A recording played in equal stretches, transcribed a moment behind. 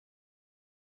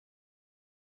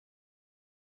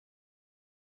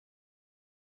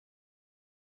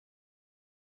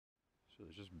So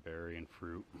there's just berry and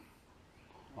fruit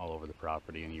all over the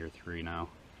property in year 3 now.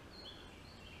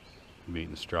 I'm eating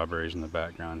the strawberries in the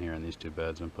background here in these 2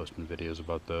 beds. I'm posting videos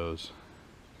about those.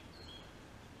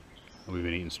 We've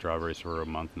been eating strawberries for a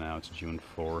month now. It's June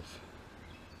 4th.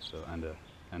 So end of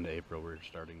April we're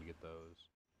starting to get those.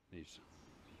 These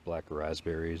black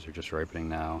raspberries are just ripening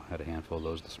now. Had a handful of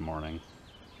those this morning.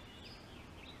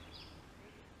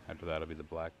 After that will be the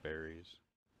blackberries.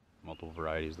 Multiple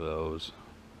varieties of those.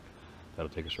 That'll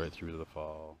take us right through to the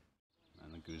fall.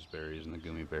 And the gooseberries and the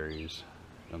gummy berries.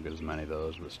 Don't get as many of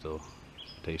those, but still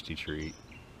a tasty treat.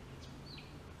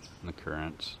 And the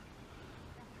currants.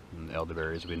 And the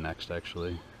elderberries will be next,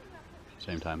 actually.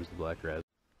 Same time as the black raspberries.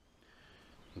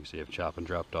 You can see I've chopped and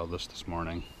dropped all this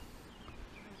morning.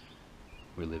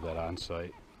 We leave that on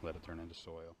site, let it turn into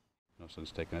soil. No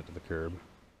sense taking it to the curb.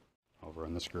 Over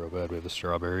on this grow bed we have the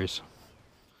strawberries.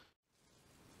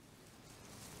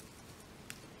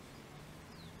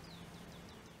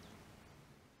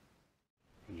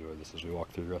 Enjoy this as we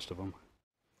walk through the rest of them.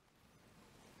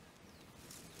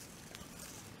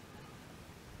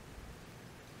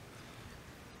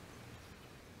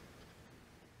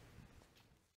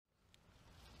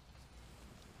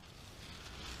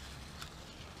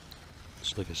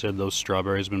 So like I said, those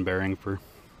strawberries have been bearing for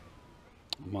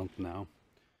a month now.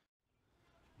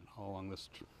 And all along this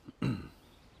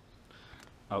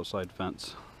outside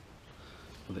fence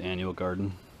of the annual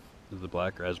garden is the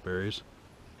black raspberries.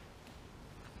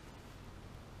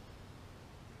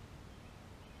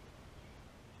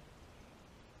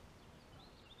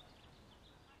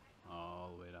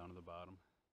 All the way down to the bottom.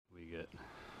 We get,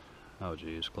 oh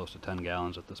geez, close to 10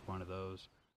 gallons at this point of those.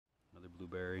 Another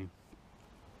blueberry.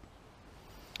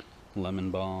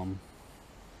 Lemon balm,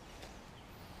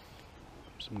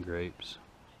 some grapes,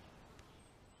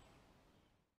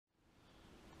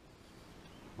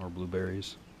 more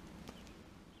blueberries.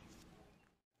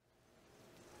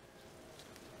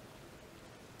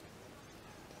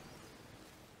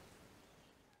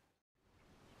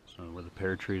 So where the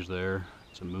pear tree's there,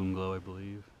 it's a moon glow, I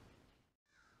believe.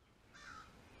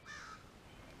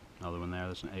 Another one there,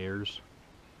 that's an Ayers.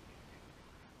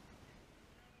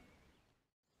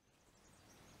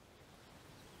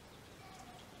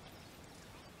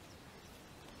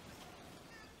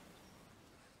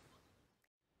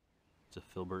 It's a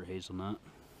filbert hazelnut,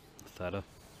 theta.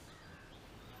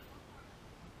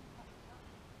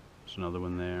 There's another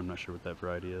one there, I'm not sure what that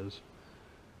variety is.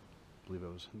 I believe I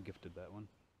was gifted that one.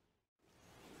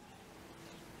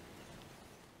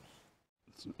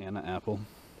 It's an Anna apple.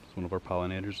 It's one of our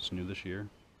pollinators, it's new this year.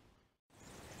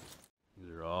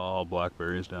 These are all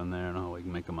blackberries down there, I don't know how we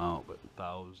can make them out, but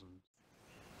thousands.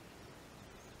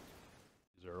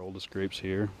 These are our oldest grapes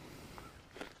here.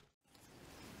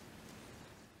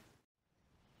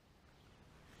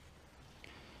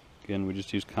 Again, we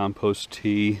just use compost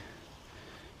tea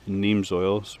and neem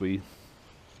oil, so we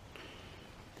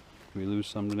lose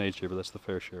some to nature, but that's the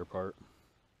fair share part.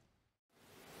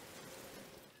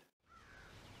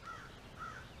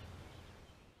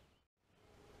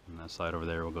 And that side over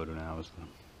there we'll go to now is the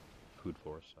food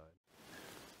forest side.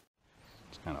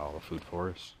 It's kind of all the food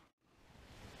forest.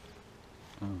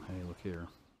 Oh, hey, look here.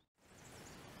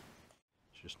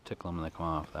 Just tickle them when they come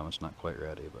off. That one's not quite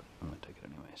ready, but I'm going to take it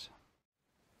anyways.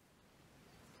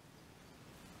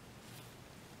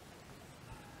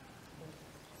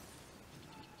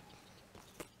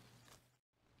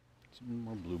 Some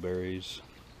more blueberries.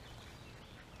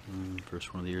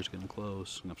 First one of the year's getting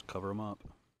close. I'm going to have to cover them up.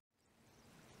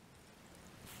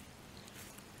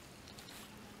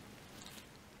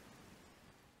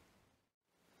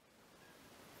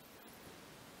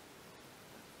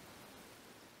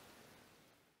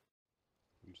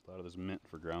 Use a lot of this mint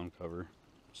for ground cover.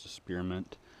 It's a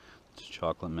spearmint. It's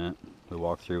chocolate mint. We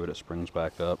walk through it, it springs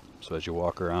back up. So as you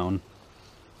walk around,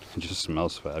 it just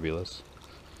smells fabulous.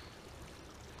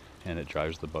 And it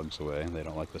drives the bugs away. They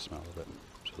don't like the smell of it.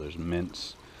 So there's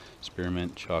mints,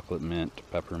 spearmint, chocolate mint,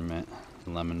 peppermint,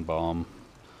 lemon balm.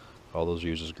 All those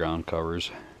use as ground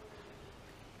covers.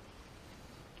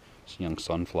 Some young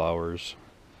sunflowers,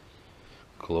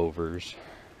 clovers,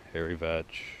 hairy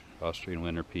vetch, Austrian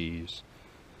winter peas.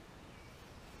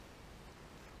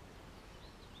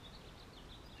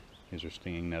 These are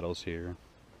stinging nettles here.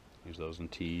 Use those in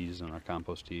teas and our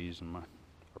compost teas and our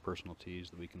personal teas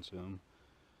that we consume.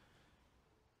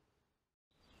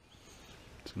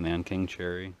 It's Nanking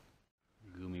cherry,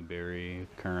 gummy berry,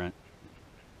 currant,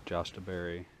 josta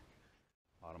berry,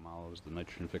 autumn olives, the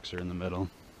nitrogen fixer in the middle.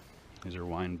 These are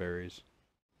wine berries.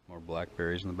 More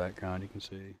blackberries in the background you can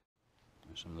see.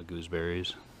 There's some of the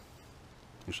gooseberries.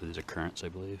 Usually these are currants, I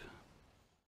believe.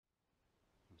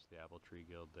 It's the apple tree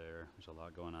guild there. There's a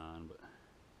lot going on, but you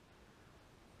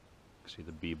can see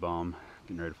the bee balm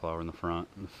getting ready to flower in the front,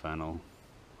 and the fennel,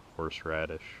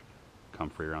 horseradish,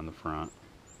 comfrey around the front.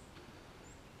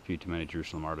 A few too many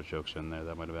Jerusalem artichokes in there.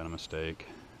 That might have been a mistake.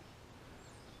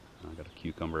 I got a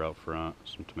cucumber out front,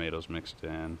 some tomatoes mixed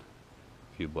in,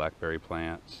 a few blackberry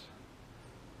plants,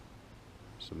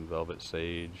 some velvet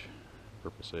sage,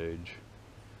 purple sage,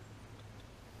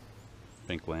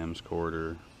 pink lamb's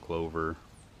quarter, clover.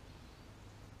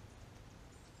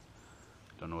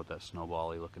 Don't know what that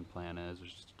snowbally looking plant is.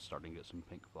 It's just starting to get some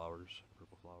pink flowers,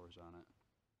 purple flowers on it.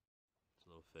 It's a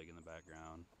little fig in the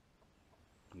background.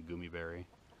 And gummy berry.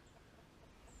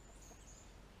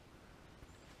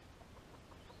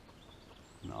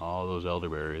 And all those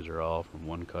elderberries are all from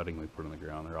one cutting we put in the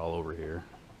ground. They're all over here.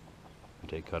 We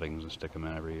take cuttings and stick them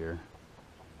in every year.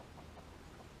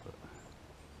 But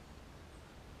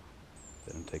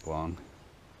they didn't take long.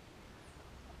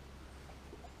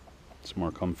 Some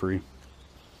more comfrey.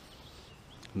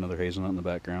 Another hazelnut in the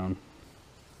background.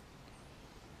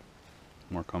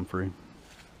 More comfrey.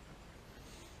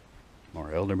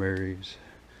 More elderberries.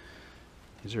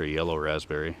 These are a yellow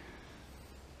raspberry.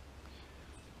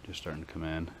 Just starting to come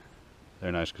in.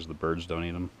 They're nice because the birds don't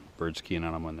eat them. Birds keying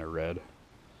on them when they're red.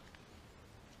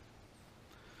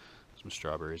 Some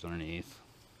strawberries underneath.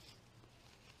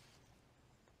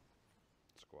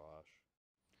 Squash.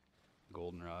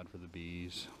 Goldenrod for the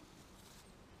bees.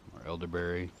 More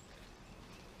elderberry.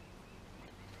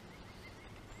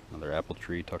 Another apple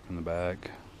tree tucked in the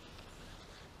back.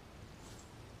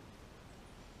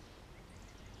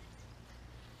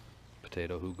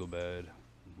 Potato hugel bed.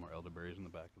 More elderberries in the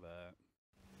back of that.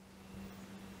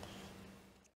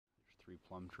 There's 3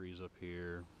 plum trees up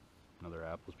here. Another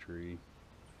apple tree.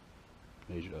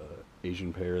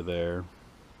 Asian pear there.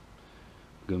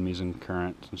 Gummies and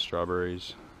currants and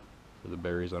strawberries for the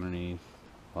berries underneath.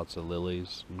 Lots of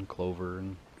lilies and clover,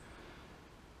 and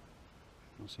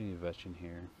I don't see any vetch in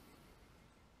here.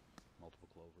 Multiple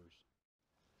clovers.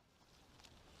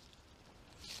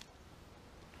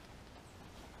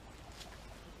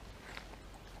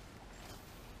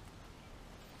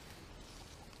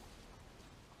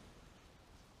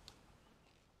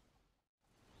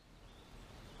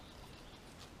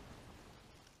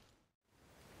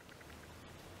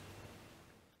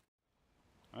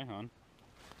 Hi, hon.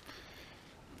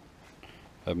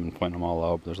 I've been pointing them all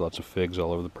out, but there's lots of figs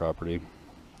all over the property.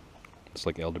 It's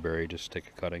like elderberry, just take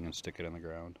a cutting and stick it in the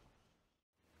ground.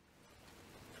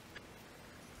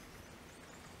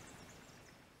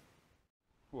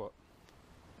 What?